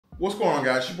What's going on,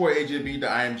 guys? It's your boy AJB, the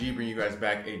IMG, bringing you guys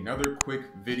back another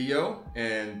quick video.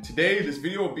 And today, this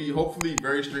video will be hopefully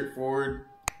very straightforward.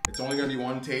 It's only gonna be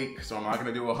one take, so I'm not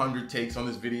gonna do 100 takes on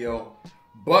this video.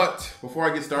 But before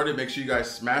I get started, make sure you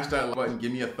guys smash that like button,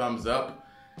 give me a thumbs up,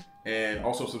 and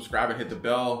also subscribe and hit the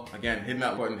bell. Again, hitting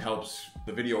that button helps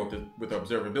the video with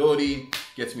observability,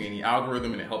 gets me in the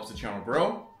algorithm, and it helps the channel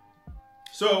grow.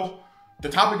 So, the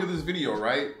topic of this video,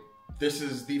 right? This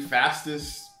is the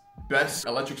fastest, best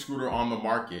electric scooter on the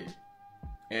market,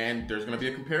 and there's going to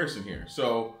be a comparison here.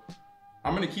 So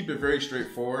I'm going to keep it very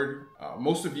straightforward.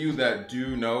 Most of you that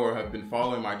do know or have been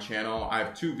following my channel, I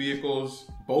have two vehicles.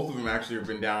 Both of them actually have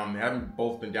been down. They haven't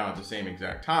both been down at the same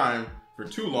exact time for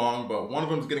too long, but one of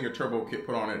them is getting a turbo kit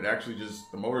put on it. It actually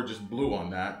the motor just blew on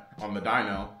that, on the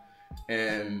dyno.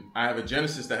 And I have a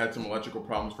Genesis that had some electrical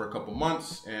problems for a couple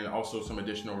months, and also some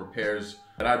additional repairs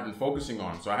that I've been focusing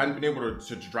on. So I hadn't been able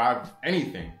to drive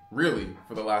anything really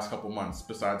for the last couple months,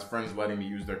 besides friends letting me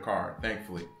use their car,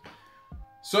 thankfully.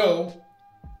 So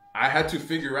I had to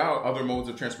figure out other modes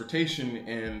of transportation,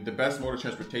 and the best mode of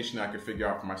transportation I could figure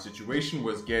out for my situation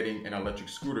was getting an electric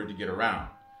scooter to get around.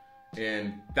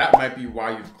 And that might be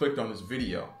why you've clicked on this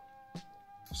video.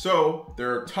 So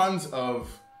there are tons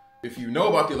of, if you know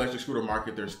about the electric scooter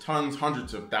market, there's tons,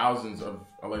 hundreds of thousands of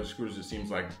electric scooters, it seems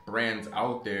like, brands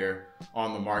out there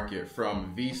on the market,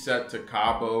 from VSET to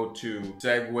Cabo to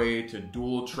Segway to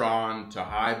Dualtron to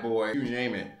Highboy, you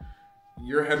name it.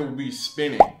 Your head will be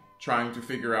spinning trying to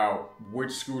figure out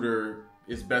which scooter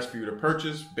is best for you to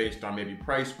purchase based on maybe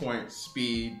price point,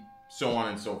 speed, so on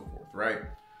and so forth, right?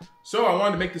 So I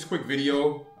wanted to make this quick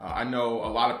video. I know a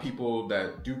lot of people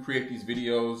that do create these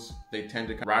videos, they tend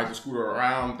to ride the scooter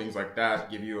around, things like that,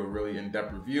 give you a really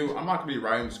in-depth review. I'm not gonna be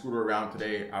riding the scooter around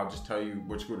today. I'll just tell you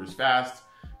which scooter is fast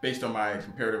based on my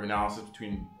comparative analysis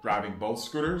between driving both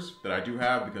scooters that I do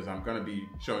have, because I'm gonna be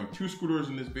showing two scooters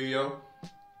in this video.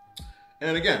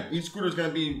 And again, each scooter is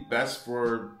gonna be best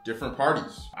for different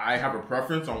parties. I have a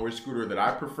preference on which scooter that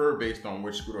I prefer based on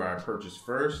which scooter I purchased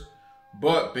first.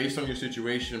 But based on your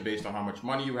situation, based on how much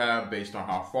money you have, based on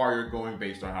how far you're going,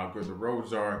 based on how good the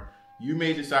roads are, you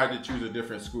may decide to choose a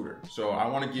different scooter. So I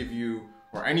want to give you,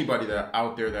 or anybody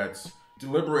out there that's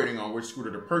deliberating on which scooter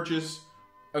to purchase,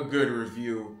 a good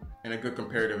review and a good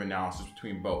comparative analysis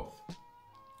between both.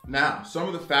 Now, some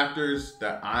of the factors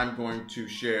that I'm going to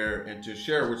share, and to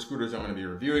share which scooters I'm going to be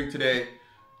reviewing today,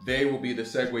 they will be the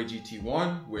Segway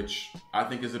GT1, which I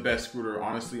think is the best scooter,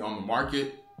 honestly, on the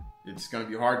market. It's going to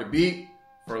be hard to beat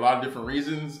for a lot of different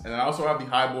reasons. And I also have the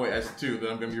Highboy S2 that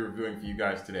I'm going to be reviewing for you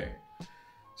guys today.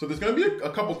 So there's going to be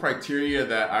a couple criteria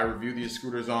that I review these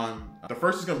scooters on. The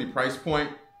first is going to be price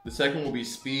point. The second will be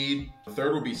speed. The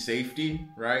third will be safety,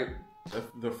 right?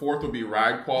 The fourth will be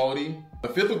ride quality. The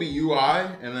fifth will be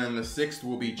UI. And then the sixth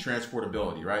will be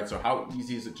transportability, right? So how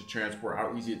easy is it to transport?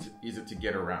 How easy is it to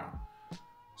get around?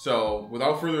 So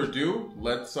without further ado,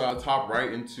 let's hop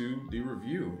right into the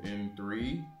review in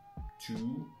 3,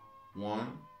 2,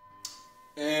 1,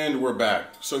 and we're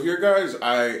back. So here, guys,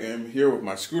 I am here with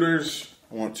my scooters.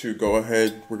 I want to go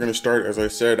ahead. We're gonna start, as I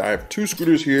said, I have two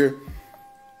scooters here.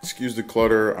 Excuse the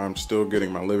clutter. I'm still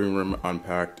getting my living room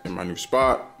unpacked in my new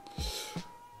spot.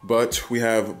 But we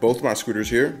have both my scooters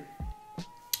here.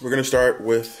 We're gonna start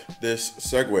with this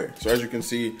Segway. So as you can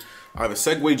see, I have a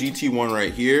Segway GT1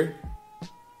 right here,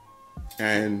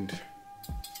 and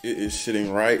it is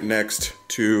sitting right next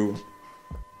to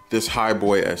this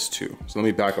Highboy S2. So let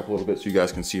me back up a little bit so you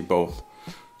guys can see both.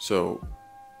 So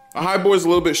a Highboy is a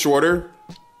little bit shorter.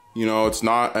 You know, it's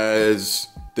not as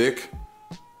thick.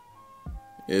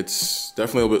 It's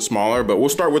definitely a little bit smaller, but we'll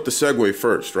start with the Segway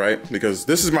first, right? Because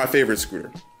this is my favorite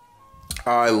scooter.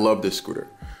 I love this scooter.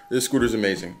 This scooter is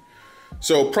amazing.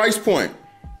 So price point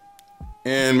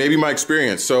and maybe my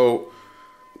experience. So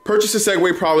purchased a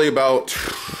Segway probably about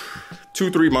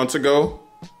 2-3 months ago.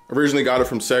 Originally got it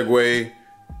from Segway.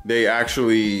 They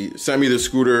actually sent me the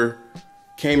scooter,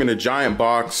 came in a giant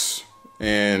box,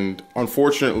 and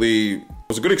unfortunately, it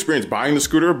was a good experience buying the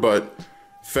scooter, but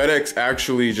FedEx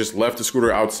actually just left the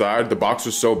scooter outside. The box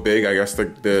was so big, I guess the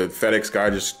FedEx guy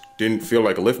just didn't feel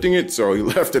like lifting it, so he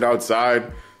left it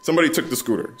outside. Somebody took the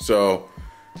scooter, so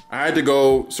I had to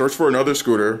go search for another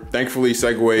scooter. Thankfully,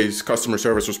 Segway's customer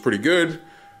service was pretty good.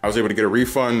 I was able to get a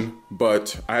refund,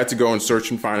 but I had to go and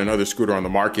search and find another scooter on the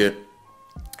market.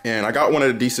 And I got one at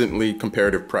a decently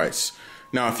comparative price.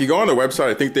 Now, if you go on their website,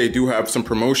 I think they do have some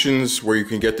promotions where you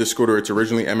can get this scooter. It's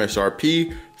originally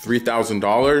MSRP,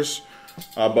 $3,000.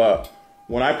 But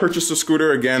when I purchased the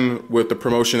scooter, again, with the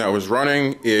promotion that was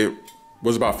running, it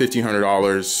was about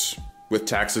 $1,500 with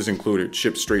taxes included,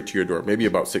 shipped straight to your door. Maybe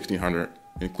about $1,600,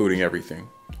 including everything.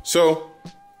 So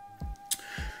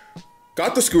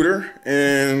got the scooter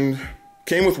and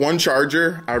came with one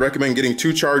charger. I recommend getting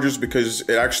 2 chargers because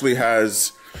it actually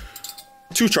has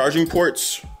 2 charging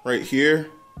ports right here.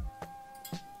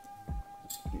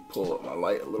 Let me pull up my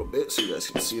light a little bit so you guys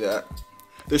can see that.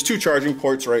 There's 2 charging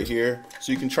ports right here,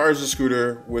 so you can charge the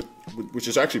scooter with which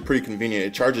is actually pretty convenient.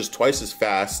 It charges twice as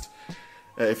fast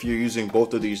if you're using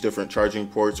both of these different charging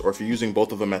ports, or if you're using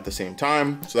both of them at the same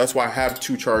time. So that's why I have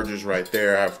 2 chargers right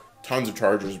there. I have tons of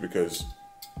chargers because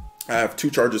I have 2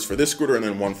 chargers for this scooter and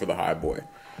then 1 for the Highboy.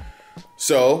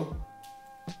 So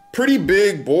pretty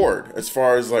big board as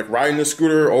far as like riding the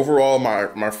scooter. Overall,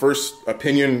 my first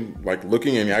opinion, like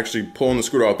looking and actually pulling the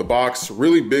scooter out the box,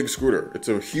 really big scooter. It's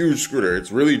a huge scooter.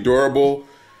 It's really durable.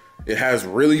 It has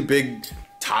really big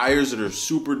tires that are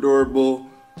super durable.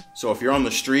 So if you're on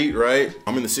the street, right?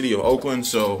 I'm in the city of Oakland,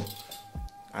 so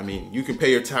I mean, you can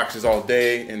pay your taxes all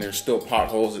day and there's still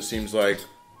potholes, it seems like,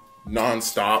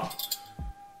 non-stop.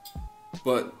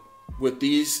 But with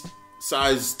these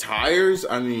size tires,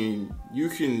 I mean,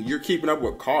 you're keeping up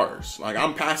with cars. Like,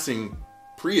 I'm passing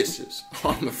Priuses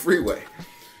on the freeway.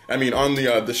 I mean, on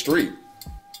the street.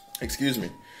 Excuse me.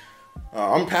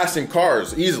 I'm passing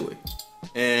cars easily,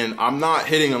 and I'm not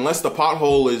hitting, unless the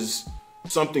pothole is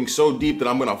something so deep that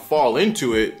I'm gonna fall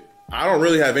into it. I don't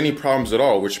really have any problems at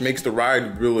all, which makes the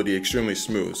rideability extremely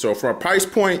smooth. So from a price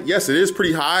point, yes, it is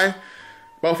pretty high,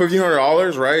 about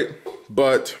 $1,500, right?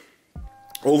 But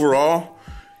overall,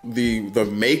 the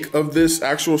make of this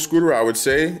actual scooter, I would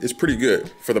say, is pretty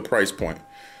good for the price point.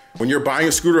 When you're buying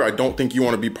a scooter, I don't think you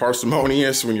want to be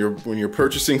parsimonious when you're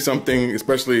purchasing something,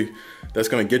 especially that's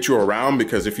going to get you around,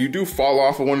 because if you do fall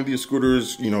off of one of these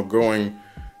scooters, you know, going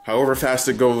however fast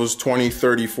it goes, 20,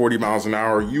 30, 40 miles an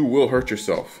hour, you will hurt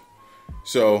yourself.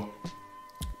 So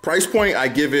price point, I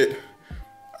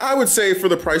would say for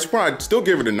the price point, I'd still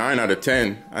give it a 9 out of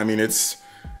 10. I mean, it's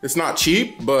not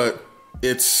cheap, but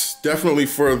it's definitely,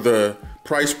 for the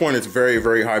price point, it's very,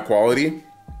 very high quality.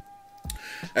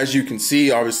 As you can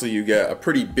see, obviously you get a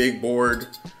pretty big board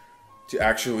to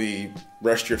actually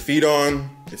rest your feet on.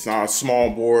 It's not a small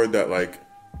board that, like,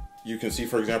 you can see,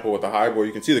 for example, with the Highboy,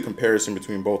 you can see the comparison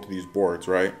between both of these boards,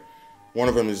 right? One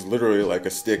of them is literally like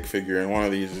a stick figure, and one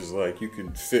of these is like, you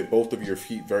can fit both of your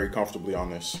feet very comfortably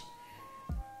on this.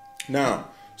 Now,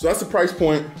 so that's the price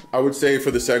point, I would say,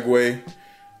 for the Segway,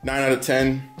 9 out of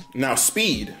 10. Now,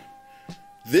 speed.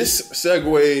 This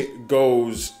Segway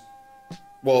goes,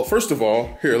 well, first of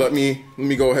all, here, let me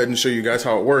go ahead and show you guys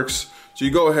how it works. So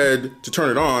you go ahead to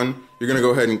turn it on, you're gonna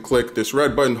go ahead and click this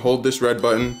red button, hold this red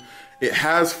button. It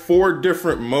has 4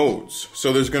 different modes.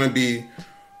 So there's gonna be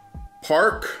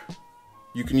park.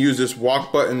 You can use this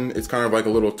walk button. It's kind of like a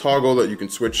little toggle that you can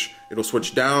switch. It'll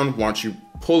switch down once you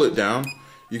pull it down.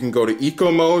 You can go to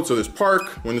eco mode. So there's park.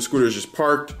 When the scooter is just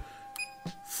parked,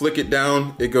 flick it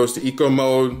down, it goes to eco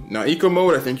mode. Now eco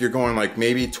mode, I think you're going like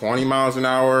maybe 20 miles an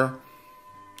hour.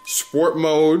 Sport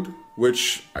mode,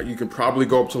 which you can probably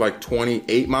go up to like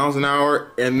 28 miles an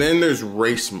hour. And then there's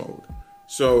race mode.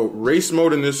 So race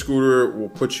mode in this scooter will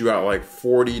put you at like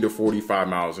 40 to 45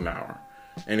 miles an hour.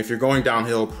 And if you're going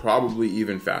downhill, probably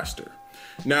even faster.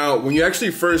 Now, when you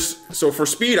actually so for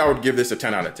speed, I would give this a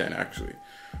 10 out of 10 actually.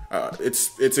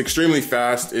 It's extremely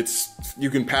fast. You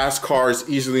can pass cars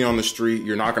easily on the street.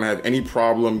 You're not gonna have any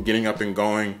problem getting up and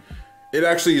going. It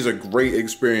actually is a great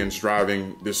experience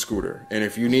driving this scooter. And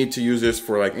if you need to use this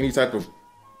for like any type of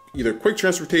either quick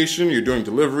transportation, you're doing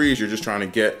deliveries, you're just trying to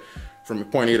get from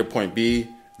point A to point B,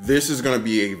 this is gonna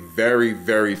be a very,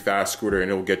 very fast scooter,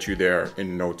 and it will get you there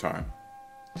in no time.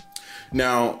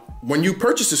 Now, when you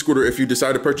purchase a scooter, if you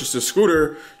decide to purchase a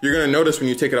scooter, you're gonna notice when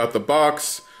you take it out the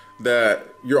box that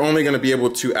you're only gonna be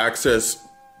able to access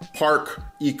park,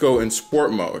 eco, and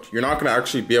sport mode. You're not gonna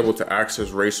actually be able to access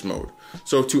race mode.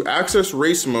 So to access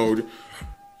race mode,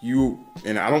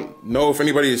 and I don't know if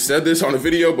anybody has said this on a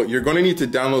video, but you're gonna need to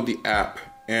download the app,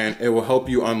 and it will help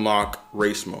you unlock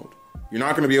race mode. You're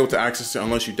not gonna be able to access it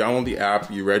unless you download the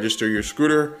app, you register your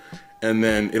scooter, and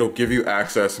then it'll give you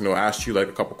access, and it'll ask you like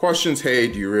a couple questions. Hey,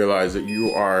 do you realize that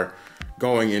you are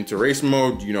going into race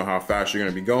mode? Do you know how fast you're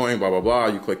gonna be going? Blah, blah, blah.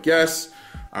 You click yes.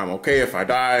 I'm okay if I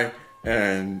die.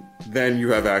 And then you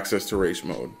have access to race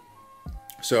mode.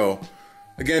 So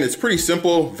again, it's pretty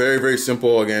simple, very, very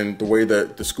simple. Again, the way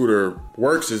that the scooter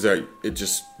works is that it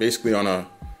just basically on a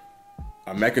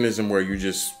mechanism where you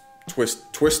just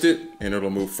twist it and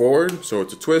it'll move forward. So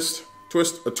it's a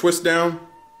twist down.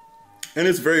 And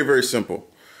it's very, very simple.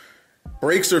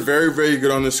 Brakes are very, very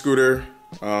good on this scooter.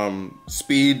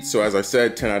 Speed, so as I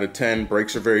said, 10 out of 10.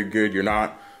 Brakes are very good. You're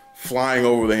not flying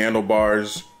over the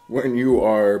handlebars when you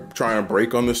are trying to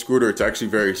brake on the scooter. It's actually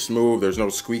very smooth. There's no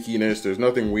squeakiness. There's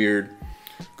nothing weird.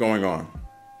 going on.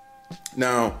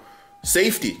 Now,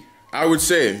 safety, I would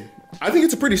say, I think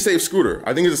it's a pretty safe scooter.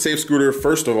 I think it's a safe scooter,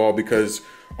 first of all, because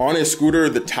on a scooter,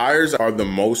 the tires are the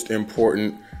most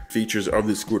important features of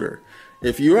the scooter.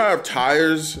 If you have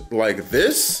tires like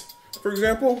this, for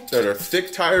example, that are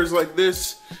thick tires like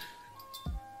this,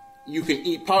 you can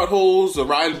eat potholes. The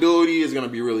rideability is going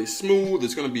to be really smooth.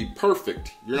 It's going to be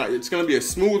perfect. It's going to be a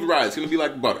smooth ride. It's going to be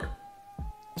like butter.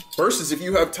 Versus if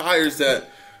you have tires that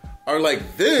are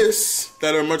like this,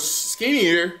 that are much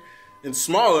skinnier and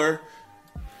smaller,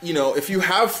 you know, if you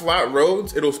have flat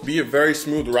roads, it'll be a very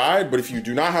smooth ride. But if you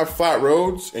do not have flat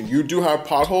roads and you do have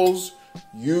potholes,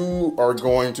 you are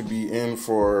going to be in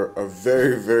for a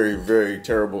very, very, very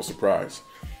terrible surprise.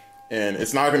 And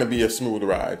it's not going to be a smooth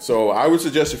ride. So I would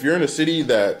suggest if you're in a city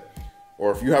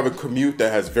or if you have a commute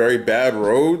that has very bad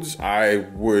roads, I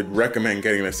would recommend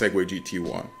getting a Segway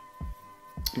GT1.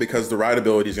 Because the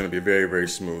rideability is going to be very, very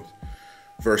smooth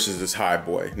versus this high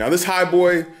boy. Now this high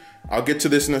boy, I'll get to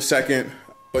this in a second.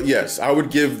 But yes, I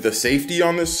would give the safety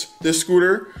on this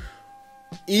scooter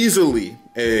easily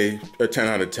a 10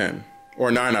 out of 10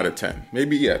 or 9 out of 10.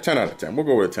 Maybe, yeah, 10 out of 10. We'll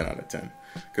go with a 10 out of 10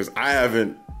 because I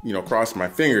haven't, you know, crossed my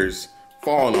fingers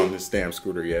fallen on this damn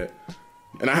scooter yet.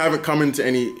 And I haven't come into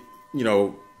any, you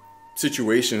know,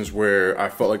 situations where I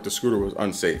felt like the scooter was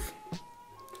unsafe.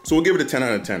 So we'll give it a 10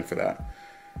 out of 10 for that.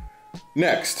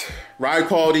 Next, ride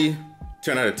quality.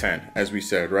 10 out of 10, as we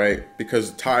said, right? Because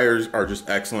tires are just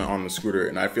excellent on the scooter,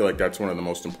 and I feel like that's one of the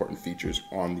most important features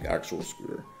on the actual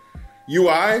scooter.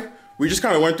 UI, we just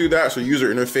kind of went through that, so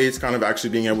user interface, kind of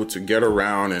actually being able to get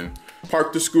around and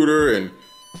park the scooter and,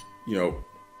 you know,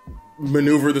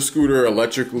 maneuver the scooter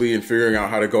electrically and figuring out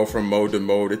how to go from mode to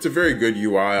mode. It's a very good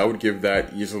UI. I would give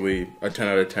that easily a 10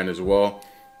 out of 10 as well.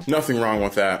 Nothing wrong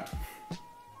with that.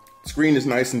 Screen is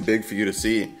nice and big for you to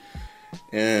see,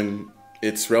 and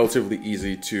it's relatively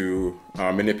easy to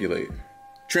manipulate.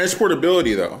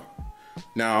 Transportability though.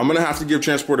 Now I'm gonna have to give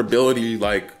transportability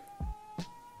like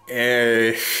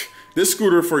this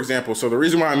scooter, for example. So the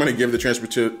reason why I'm gonna give the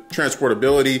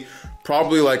transportability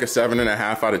probably like a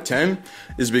 7.5 out of 10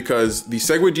 is because the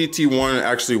Segway GT1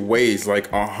 actually weighs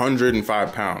like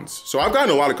 105 pounds. So I've gotten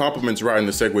a lot of compliments riding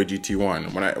the Segway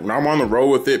GT1. When I'm on the road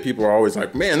with it, people are always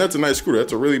like, man, that's a nice scooter.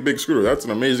 That's a really big scooter. That's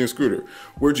an amazing scooter.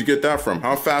 Where'd you get that from?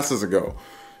 How fast does it go?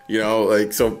 You know,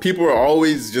 like, so people are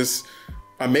always just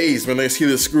amazed when they see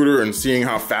the scooter and seeing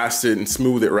how fast and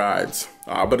smooth it rides.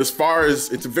 But as far as,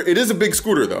 it is a big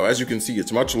scooter though. As you can see,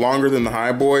 it's much longer than the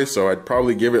high boy. So I'd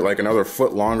probably give it like another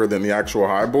foot longer than the actual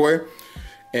high boy.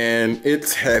 And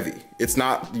it's heavy. It's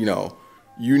not, you know,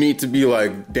 you need to be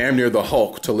like damn near the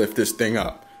Hulk to lift this thing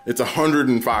up. It's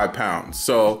 105 pounds.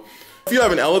 So if you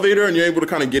have an elevator and you're able to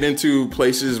kind of get into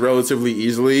places relatively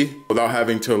easily without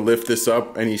having to lift this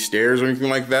up any stairs or anything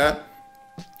like that,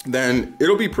 then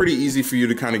it'll be pretty easy for you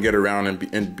to kind of get around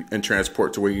and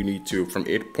transport to where you need to from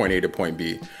point A to point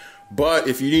B. But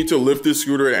if you need to lift this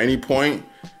scooter at any point,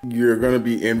 you're going to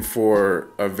be in for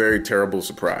a very terrible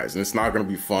surprise. And it's not going to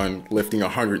be fun lifting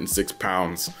 106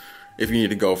 pounds if you need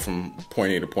to go from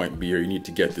point A to point B, or you need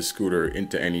to get the scooter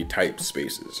into any tight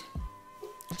spaces.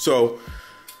 So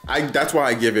that's why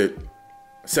I give it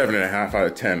 7.5 out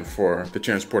of 10 for the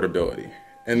transportability.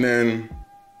 And then,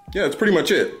 yeah, that's pretty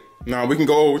much it. Now we can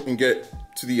go and get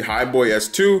to the Highboy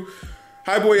S2.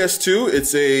 Highboy S2,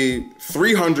 it's a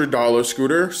 $300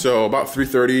 scooter, so about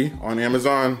 $330 on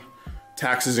Amazon.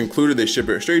 Taxes included, they ship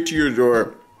it straight to your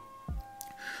door.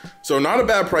 So not a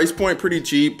bad price point, pretty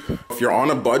cheap. If you're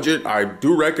on a budget, I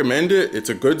do recommend it. It's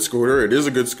a good scooter, it is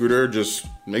a good scooter. Just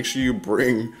make sure you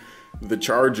bring the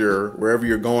charger wherever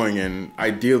you're going, and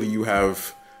ideally you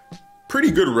have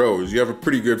pretty good roads. You have a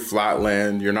pretty good flat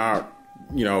land. You're not,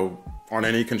 you know, on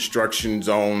any construction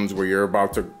zones where you're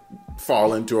about to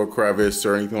fall into a crevice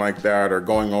or anything like that, or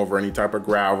going over any type of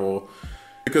gravel,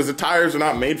 because the tires are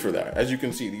not made for that. As you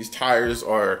can see, these tires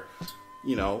are,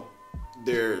 you know,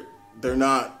 they're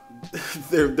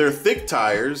thick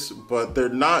tires, but they're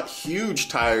not huge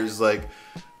tires like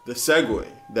the Segway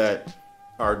that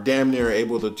are damn near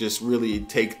able to just really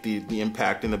take the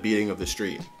impact and the beating of the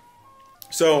street.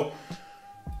 So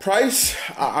price,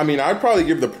 I mean, I'd probably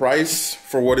give the price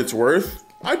for what it's worth.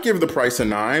 I'd give the price a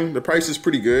 9. The price is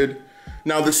pretty good.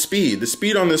 Now the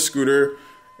speed on this scooter,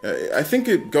 I think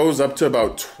it goes up to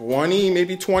about 20,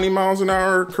 maybe 20 miles an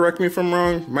hour. Correct me if I'm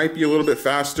wrong. Might be a little bit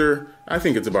faster. I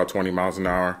think it's about 20 miles an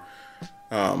hour.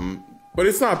 But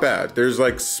it's not bad. There's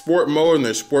like sport mode and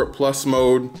there's sport plus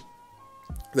mode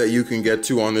that you can get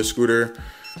to on this scooter.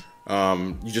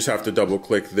 You just have to double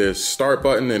click this start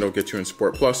button, and it'll get you in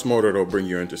sport plus mode, or it'll bring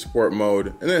you into sport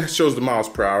mode. And then it shows the miles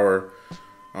per hour.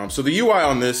 So the UI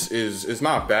on this is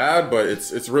not bad, but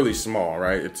it's really small,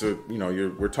 right? It's a, you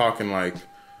know, we're talking like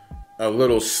a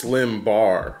little slim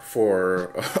bar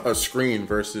for a screen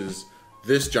versus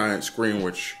this giant screen,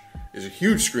 which is a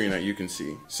huge screen that you can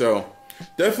see. So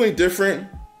definitely different,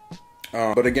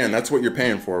 but again, that's what you're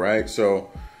paying for, right? So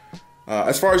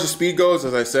as far as the speed goes,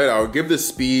 as I said, I would give this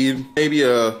speed maybe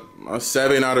a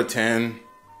 7 out of 10.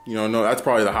 You know, no, that's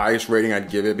probably the highest rating I'd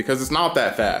give it because it's not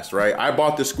that fast, right? I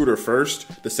bought the scooter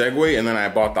first, the Segway, and then I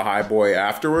bought the Highboy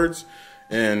afterwards.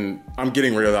 And I'm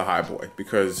getting rid of the Highboy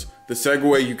because the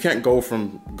Segway, you can't go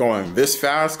from going this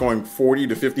fast, going 40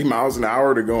 to 50 miles an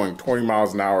hour to going 20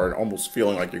 miles an hour and almost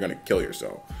feeling like you're gonna kill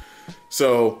yourself.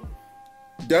 So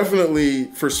definitely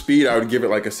for speed, I would give it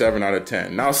like a 7 out of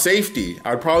 10. Now safety,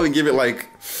 I'd probably give it like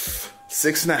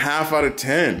 6.5 out of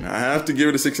 10. I have to give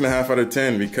it a 6.5 out of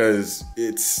 10 because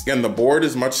it's, again, the board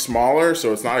is much smaller,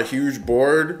 so it's not a huge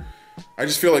board. I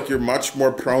just feel like you're much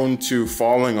more prone to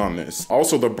falling on this.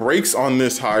 Also, the brakes on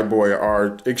this Highboy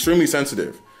are extremely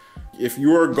sensitive. If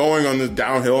you are going on this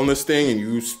downhill on this thing and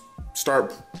you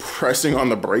start pressing on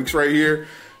the brakes right here,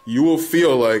 you will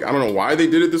feel like, I don't know why they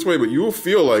did it this way, but you will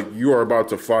feel like you are about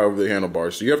to fly over the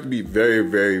handlebars. So you have to be very,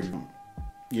 very,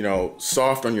 you know,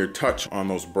 soft on your touch on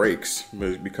those brakes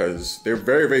because they're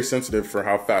very, very sensitive for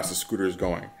how fast the scooter is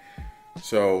going.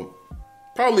 So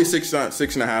probably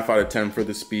 6.5 out of 10 for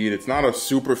the speed. It's not a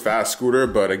super fast scooter,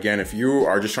 but again, if you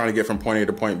are just trying to get from point A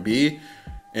to point B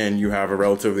and you have a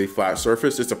relatively flat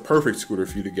surface, it's a perfect scooter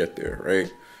for you to get there,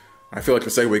 right? I feel like the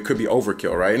Segway could be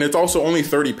overkill, right? And it's also only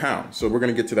 30 pounds. So we're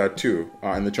gonna get to that too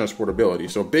in the transportability.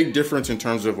 So big difference in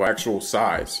terms of actual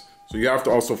size. So you have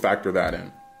to also factor that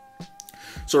in.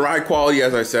 So ride quality,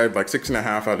 as I said, like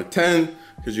 6.5 out of 10,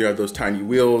 because you have those tiny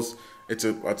wheels.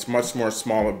 It's much more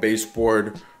smaller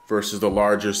baseboard versus the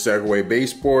larger Segway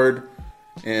baseboard.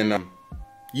 And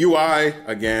UI,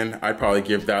 again, I'd probably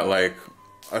give that like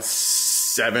a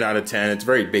 7 out of 10. It's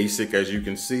very basic, as you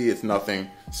can see. It's nothing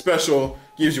special.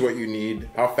 Gives you what you need,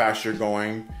 how fast you're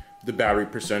going, the battery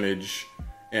percentage,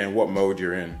 and what mode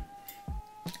you're in.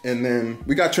 And then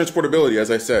we got transportability,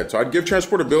 as I said. So I'd give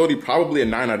transportability probably a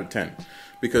 9 out of 10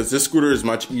 because this scooter is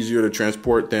much easier to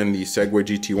transport than the Segway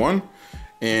GT1.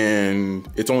 And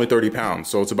it's only 30 pounds.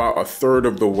 So it's about a third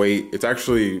of the weight. It's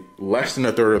actually less than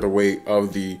a third of the weight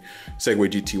of the Segway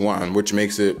GT1, which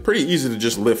makes it pretty easy to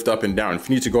just lift up and down. If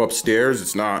you need to go upstairs,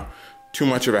 it's not too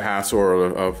much of a hassle or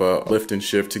of a lift and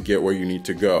shift to get where you need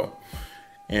to go.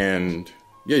 And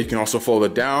yeah, you can also fold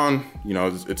it down. You know,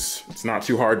 it's not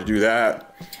too hard to do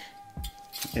that.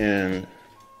 And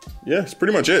yeah, it's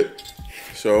pretty much it.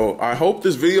 So I hope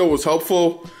this video was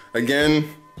helpful. Again,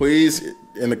 please,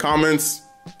 in the comments,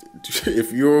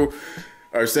 if you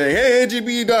are saying, hey,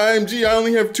 AJB.IMG, I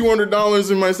only have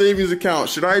 $200 in my savings account.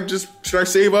 Should I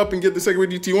save up and get the Segway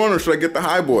GT1 or should I get the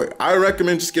Highboy? I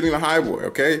recommend just getting the Highboy,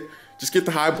 okay? Just get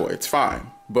the Highboy, it's fine.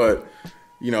 But,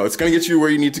 you know, it's gonna get you where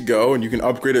you need to go and you can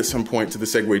upgrade at some point to the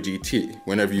Segway GT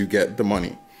whenever you get the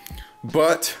money.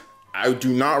 But I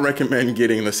do not recommend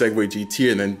getting the Segway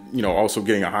GT and then, you know, also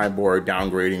getting a Highboy or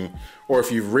downgrading. Or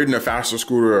if you've ridden a faster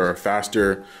scooter or a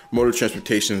faster mode of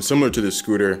transportation similar to this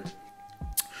scooter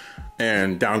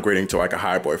and downgrading to like a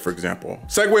Highboy, for example.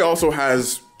 Segway also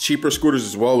has cheaper scooters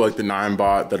as well, like the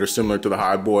 9-bot that are similar to the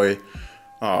Highboy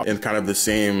and kind of the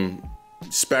same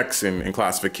specs and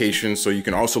classifications, so you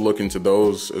can also look into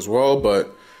those as well.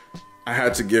 But I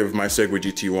had to give my Segway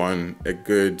GT1 a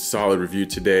good solid review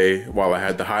today while I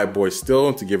had the Highboy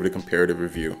still to give it a comparative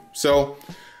review. So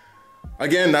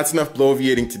again, that's enough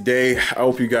bloviating today. I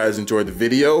hope you guys enjoyed the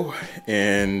video,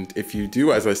 and if you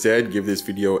do, as I said, give this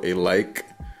video a like,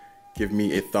 give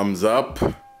me a thumbs up,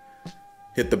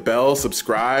 hit the bell,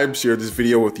 subscribe, share this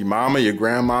video with your mama, your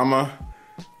grandmama,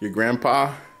 your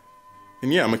grandpa.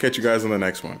 And yeah, I'm gonna catch you guys on the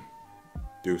next one.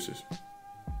 Deuces.